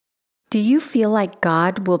Do you feel like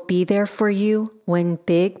God will be there for you when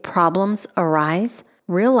big problems arise?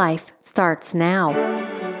 Real life starts now.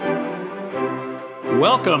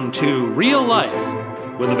 Welcome to Real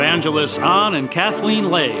Life with evangelists Ann and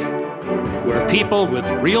Kathleen Lay, where people with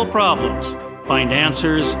real problems find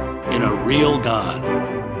answers in a real God.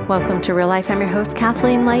 Welcome to Real Life. I'm your host,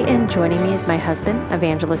 Kathleen Lay, and joining me is my husband,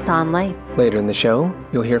 evangelist Ann Lay. Later in the show,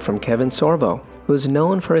 you'll hear from Kevin Sorbo, who is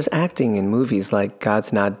known for his acting in movies like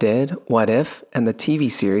God's Not Dead, What If, and the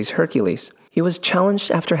TV series Hurcules. He was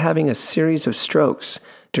challenged after having a series of strokes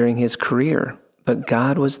during his career, but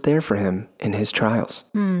God was there for him in his trials.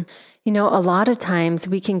 You know, a lot of times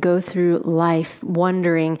we can go through life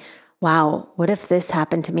wondering, wow, what if this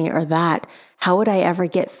happened to me or that? How would I ever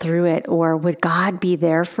get through it? Or would God be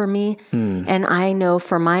there for me? And I know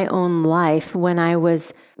for my own life, when I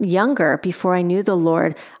was younger, before I knew the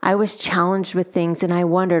Lord, I was challenged with things and I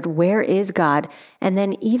wondered, where is God? And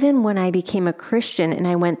then even when I became a Christian and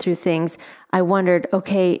I went through things, I wondered,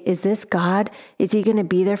 okay, is this God? Is he going to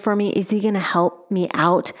be there for me? Is he going to help me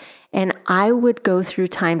out? And I would go through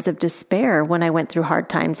times of despair when I went through hard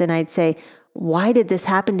times. And I'd say, why did this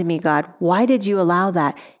happen to me, God? Why did you allow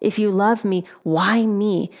that? If you love me, why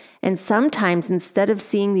me? And sometimes instead of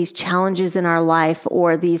seeing these challenges in our life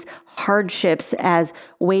or these hardships as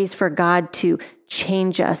ways for God to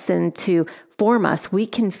change us and to form us, we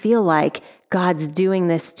can feel like God's doing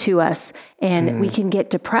this to us and we can get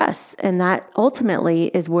depressed. And that ultimately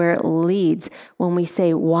is where it leads when we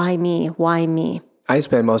say, why me? Why me? I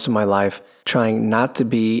spent most of my life trying not to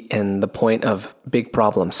be in the point of big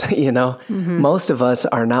problems, Most of us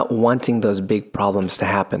are not wanting those big problems to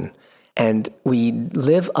happen. And we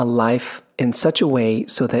live a life in such a way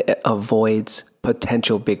so that it avoids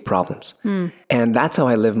potential big problems. And that's how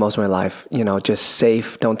I live most of my life, just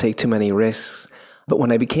safe, don't take too many risks. But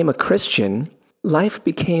when I became a Christian, life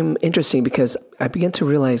became interesting because I began to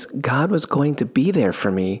realize God was going to be there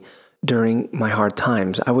for me during my hard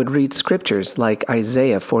times. I would read scriptures like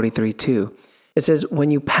Isaiah 43:2. It says, when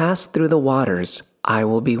you pass through the waters, I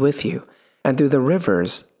will be with you. And through the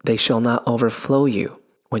rivers, they shall not overflow you.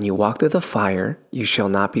 When you walk through the fire, you shall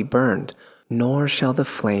not be burned, nor shall the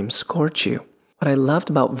flame scorch you. What I loved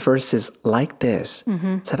about verses like this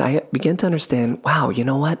is that I began to understand, wow, you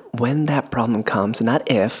know what? When that problem comes, not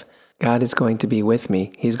if, God is going to be with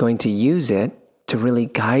me. He's going to use it to really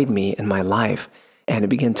guide me in my life. And it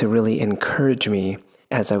began to really encourage me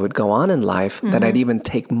as I would go on in life that I'd even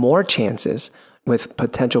take more chances with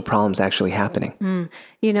potential problems actually happening.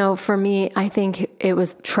 For me, I think it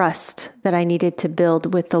was trust that I needed to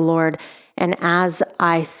build with the Lord. And as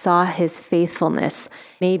I saw his faithfulness,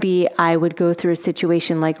 maybe I would go through a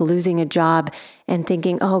situation like losing a job and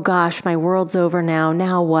thinking, oh gosh, my world's over now.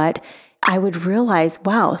 Now what? I would realize,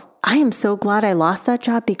 wow, I am so glad I lost that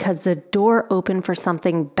job because the door opened for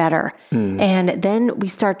something better. And then we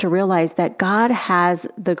start to realize that God has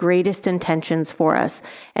the greatest intentions for us.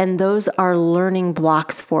 And those are learning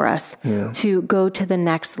blocks for us to go to the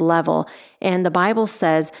next level. And the Bible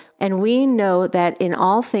says, and we know that in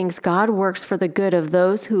all things, God works for the good of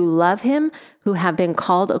those who love him, who have been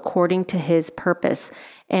called according to his purpose.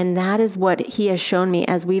 And that is what he has shown me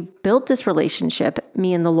as we've built this relationship,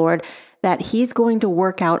 me and the Lord, that he's going to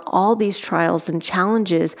work out all these trials and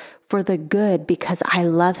challenges for the good because I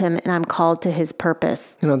love him and I'm called to his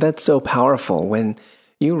purpose. That's so powerful when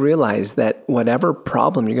you realize that whatever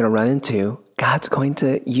problem you're going to run into, God's going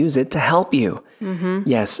to use it to help you.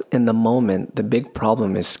 Yes, in the moment, the big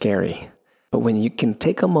problem is scary. But when you can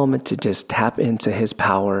take a moment to just tap into his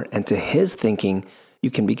power and to his thinking,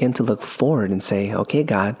 you can begin to look forward and say, okay,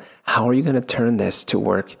 God, how are you going to turn this to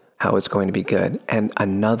work? How it's going to be good, and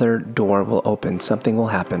another door will open. Something will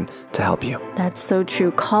happen to help you. That's so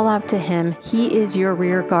true. Call out to him. He is your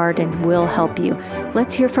rear guard and will help you.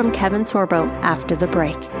 Let's hear from Kevin Sorbo after the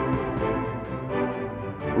break.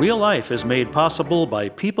 Real Life is made possible by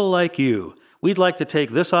people like you. We'd like to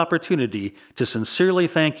take this opportunity to sincerely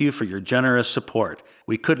thank you for your generous support.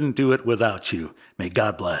 We couldn't do it without you. May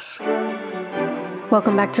God bless.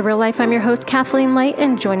 Welcome back to Real Life. I'm your host, Kathleen Lay,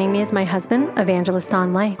 and joining me is my husband, evangelist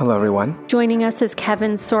Ann Lay. Hello, everyone. Joining us is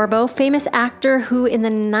Kevin Sorbo, famous actor who in the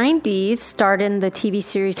 90s starred in the TV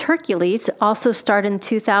series Hurcules, also starred in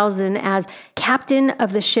 2000 as captain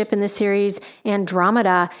of the ship in the series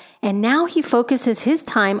Adromoda, and now he focuses his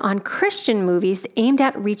time on Christian movies aimed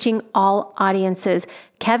at reaching all audiences.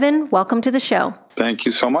 Kevin, welcome to the show. Thank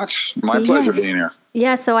you so much. My pleasure being here.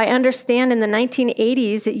 Yeah, so I understand in the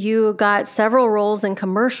 1980s, you got several roles in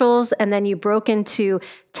commercials, and then you broke into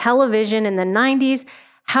television in the 90s.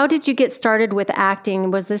 How did you get started with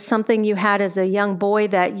acting? Was this something you had as a young boy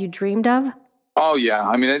that you dreamed of? Oh, yeah.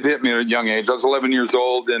 I mean, it hit me at a young age. I was 11 years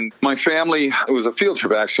old, and my family, it was a field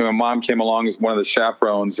trip, actually. My mom came along as one of the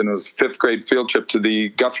chaperones, and it was a fifth grade field trip to the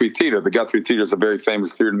Guthrie Theater. The Guthrie Theater is a very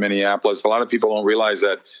famous theater in Minneapolis. A lot of people don't realize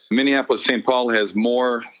that Minneapolis-St. Paul has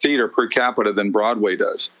more theater per capita than Broadway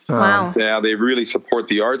does. Wow. Yeah, they really support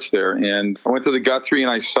the arts there. And I went to the Guthrie,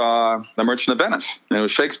 and I saw The Merchant of Venice, and it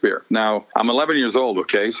was Shakespeare. Now, I'm 11 years old,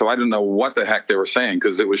 okay, so I didn't know what the heck they were saying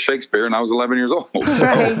because it was Shakespeare, and I was 11 years old. So,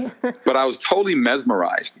 Right. but I was totally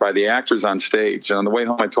mesmerized by the actors on stage. And on the way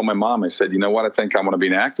home, I told my mom, I said, you know what, I think I want to be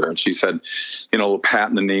an actor. And she said, a little pat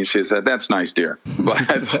in the knee. She said, that's nice, dear.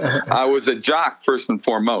 But I was a jock first and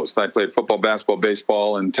foremost. I played football, basketball,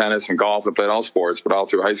 baseball, and tennis and golf. I played all sports, but all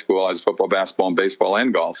through high school, I was football, basketball, and baseball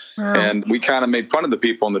and golf. Wow. And we kind of made fun of the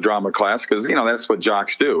people in the drama class because, that's what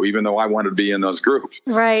jocks do, even though I wanted to be in those groups.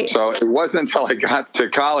 Right. So it wasn't until I got to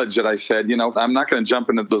college that I said, I'm not going to jump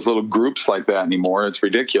into those little groups like that anymore. It's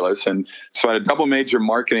ridiculous. And so I had a double major in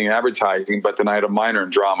marketing and advertising, but then I had a minor in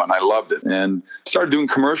drama, and I loved it. And started doing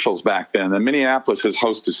commercials back then. And Minneapolis has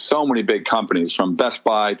hosted so many big companies, from Best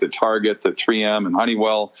Buy to Target to 3M and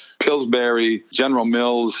Honeywell, Pillsbury, General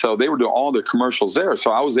Mills. So they were doing all their commercials there.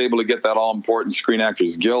 So I was able to get that all-important Screen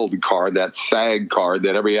Actors Guild card, that SAG card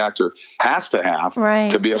that every actor has to have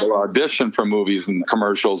Right. to be able to audition for movies and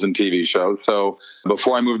commercials and TV shows. So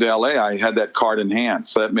before I moved to LA, I had that card in hand.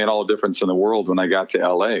 So that made all the difference in the world when I got to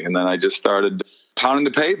LA. And then I just started pounding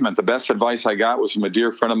the pavement. The best advice I got was from a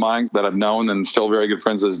dear friend of mine that I've known and still very good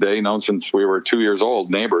friends to this day, known since we were 2 years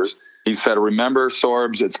old, neighbors. He said, remember,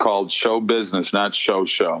 Sorbs, it's called show business, not show.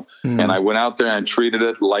 And I went out there and treated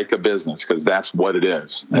it like a business because that's what it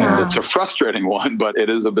is. Wow. And it's a frustrating one, but it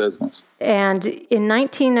is a business. And in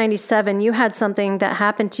 1997, you had something that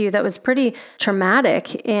happened to you that was pretty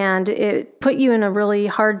traumatic, and it put you in a really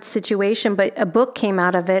hard situation, but a book came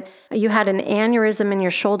out of it. You had an aneurysm in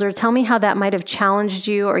your shoulder. Tell me how that might have challenged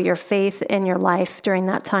you or your faith in your life during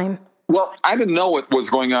that time. Well, I didn't know what was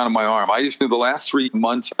going on in my arm. I just knew the last 3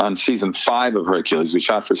 months on season 5 of Hurcules, we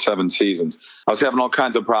shot for 7 seasons, I was having all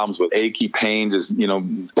kinds of problems with achy pain, just,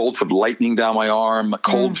 bolts of lightning down my arm,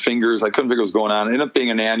 cold fingers. I couldn't figure what was going on. It ended up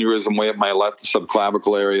being an aneurysm way up my left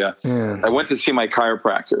subclavicle area. I went to see my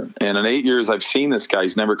chiropractor, and in 8 years, I've seen this guy.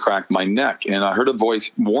 He's never cracked my neck. And I heard a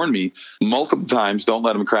voice warn me multiple times, don't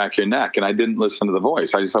let him crack your neck. And I didn't listen to the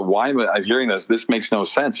voice. I just said, why am I hearing this? This makes no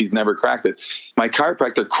sense. He's never cracked it. My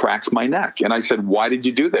chiropractor cracks my neck. And I said, why did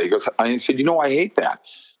you do that? He goes, I said, I hate that.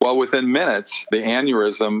 Well, within minutes, the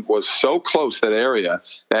aneurysm was so close to that area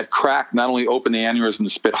that crack not only opened the aneurysm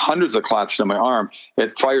and spit hundreds of clots into my arm,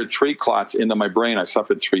 it fired 3 clots into my brain. I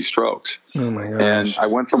suffered 3 strokes. Oh my gosh. And I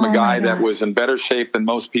went from a guy that was in better shape than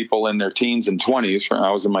most people in their teens and 20s, I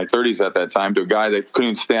was in my 30s at that time, to a guy that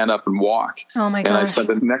couldn't stand up and walk. Oh my And I gosh. spent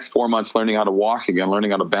the next 4 months learning how to walk again, learning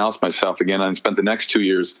how to balance myself again. And I spent the next 2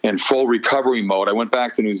 years in full recovery mode. I went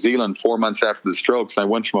back to New Zealand 4 months after the strokes, and I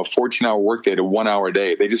went from a 14-hour workday to 1 hour a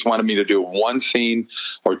day. They just wanted me to do 1 scene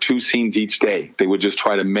or 2 scenes each day. They would just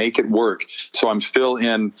try to make it work. So I'm still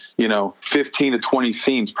in, 15 to 20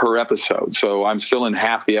 scenes per episode. So I'm still in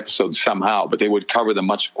half the episodes somehow, but they would cover them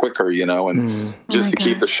much quicker, and just to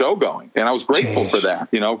keep the show going. And I was grateful for that,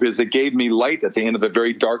 because it gave me light at the end of a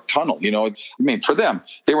very dark tunnel. For them,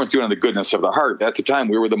 they weren't doing the goodness of the heart. At the time,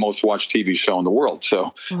 we were the most watched TV show in the world.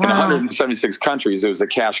 So in 176 countries, it was a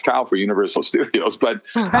cash cow for Universal Studios. But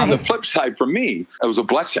on the flip side, for me, it was a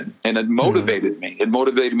blessing. And it motivated me. It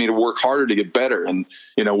motivated me to work harder to get better and,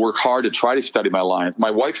 work hard to try to study my lines.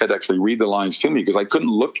 My wife had to actually read the lines to me because I couldn't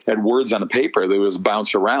look at words on a paper. They was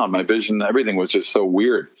bounce around. My vision, everything was just so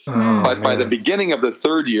weird. But by the beginning of the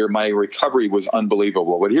 3rd year, my recovery was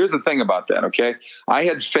unbelievable. But here's the thing about that, okay? I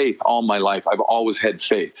had faith all my life. I've always had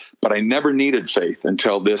faith. But I never needed faith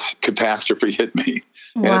until this catastrophe hit me.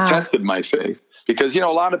 And it tested my faith. Because, a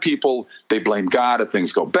lot of people, they blame God if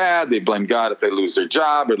things go bad. They blame God if they lose their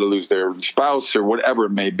job or they lose their spouse or whatever it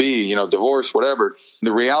may be, divorce, whatever.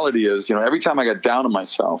 The reality is, every time I got down on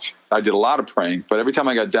myself, I did a lot of praying, but every time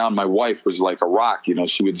I got down, my wife was like a rock.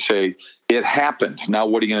 She would say, it happened. Now,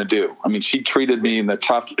 what are you going to do? I mean, she treated me in the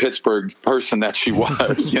tough Pittsburgh person that she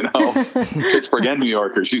was, Pittsburgh and New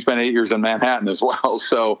Yorker. She spent 8 years in Manhattan as well.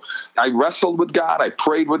 So I wrestled with God. I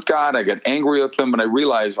prayed with God. I got angry with him. And I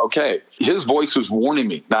realized, okay, his voice was warning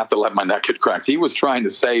me not to let my neck get cracked. He was trying to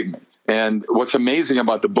save me. And what's amazing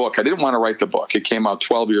about the book, I didn't want to write the book. It came out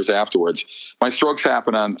 12 years afterwards. My strokes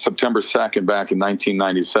happened on September 2nd back in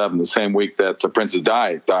 1997, the same week that Princess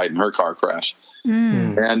died in her car crash.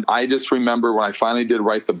 And I just remember when I finally did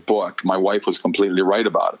write the book, my wife was completely right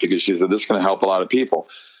about it because she said, this is going to help a lot of people.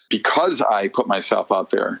 because I put myself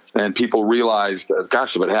out there and people realized that,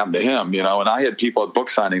 gosh, what happened to him, and I had people at book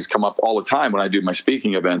signings come up all the time when I do my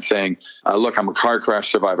speaking events saying, look, I'm a car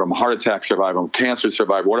crash survivor, I'm a heart attack survivor, I'm a cancer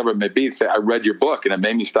survivor, whatever it may be. Say, I read your book and it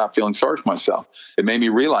made me stop feeling sorry for myself. It made me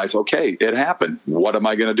realize, okay, it happened. What am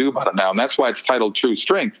I going to do about it now? And that's why it's titled True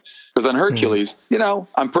Strength. Because on Hercules,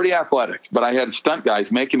 I'm pretty athletic, but I had stunt guys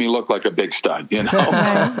making me look like a big stud,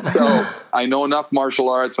 So I know enough martial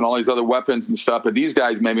arts and all these other weapons and stuff, but these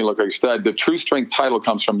guys made me look like a stud. The True Strength title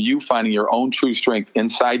comes from you finding your own true strength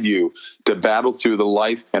inside you to battle through the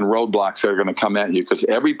life and roadblocks that are going to come at you. Because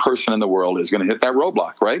every person in the world is going to hit that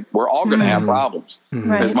roadblock, right? We're all going to have problems.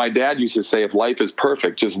 Right. As my dad used to say, if life is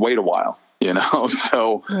perfect, just wait a while.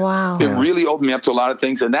 So wow. It really opened me up to a lot of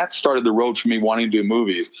things. And that started the road for me wanting to do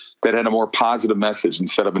movies that had a more positive message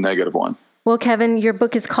instead of a negative one. Well, Kevin, your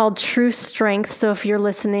book is called True Strength. So if you're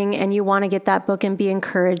listening and you want to get that book and be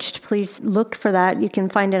encouraged, please look for that. You can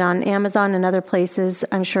find it on Amazon and other places,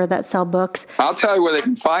 I'm sure, that sell books. I'll tell you where they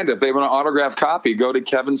can find it. If they want an autographed copy, go to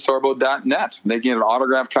kevinsorbo.net. They can get an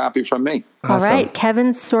autographed copy from me. Awesome. All right,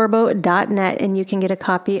 kevinsorbo.net, and you can get a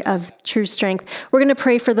copy of True Strength. We're going to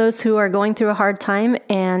pray for those who are going through a hard time.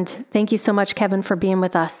 And thank you so much, Kevin, for being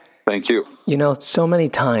with us. Thank you. So many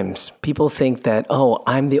times people think that,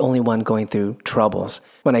 I'm the only one going through troubles.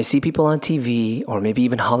 When I see people on TV or maybe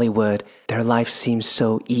even Hollywood, their life seems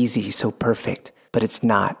so easy, so perfect, but it's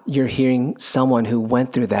not. You're hearing someone who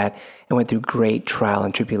went through that and went through great trial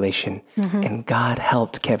and tribulation, and God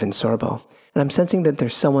helped Kevin Sorbo. And I'm sensing that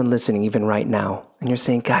there's someone listening even right now, and you're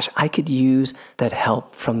saying, gosh, I could use that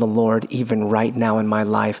help from the Lord even right now in my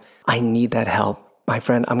life. I need that help. My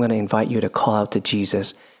friend, I'm going to invite you to call out to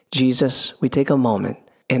Jesus. Jesus, we take a moment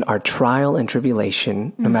in our trial and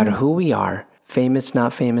tribulation, no matter who we are, famous,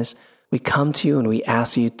 not famous, we come to you and we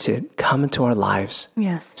ask you to come into our lives.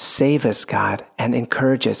 Yes. Save us, God, and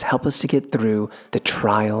encourage us. Help us to get through the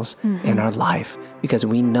trials in our life, because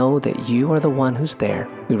we know that you are the one who's there.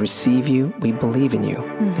 We receive you. We believe in you.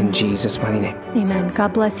 In Jesus' mighty name. Amen.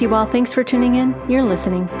 God bless you all. Thanks for tuning in. You're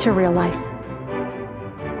listening to Real Life.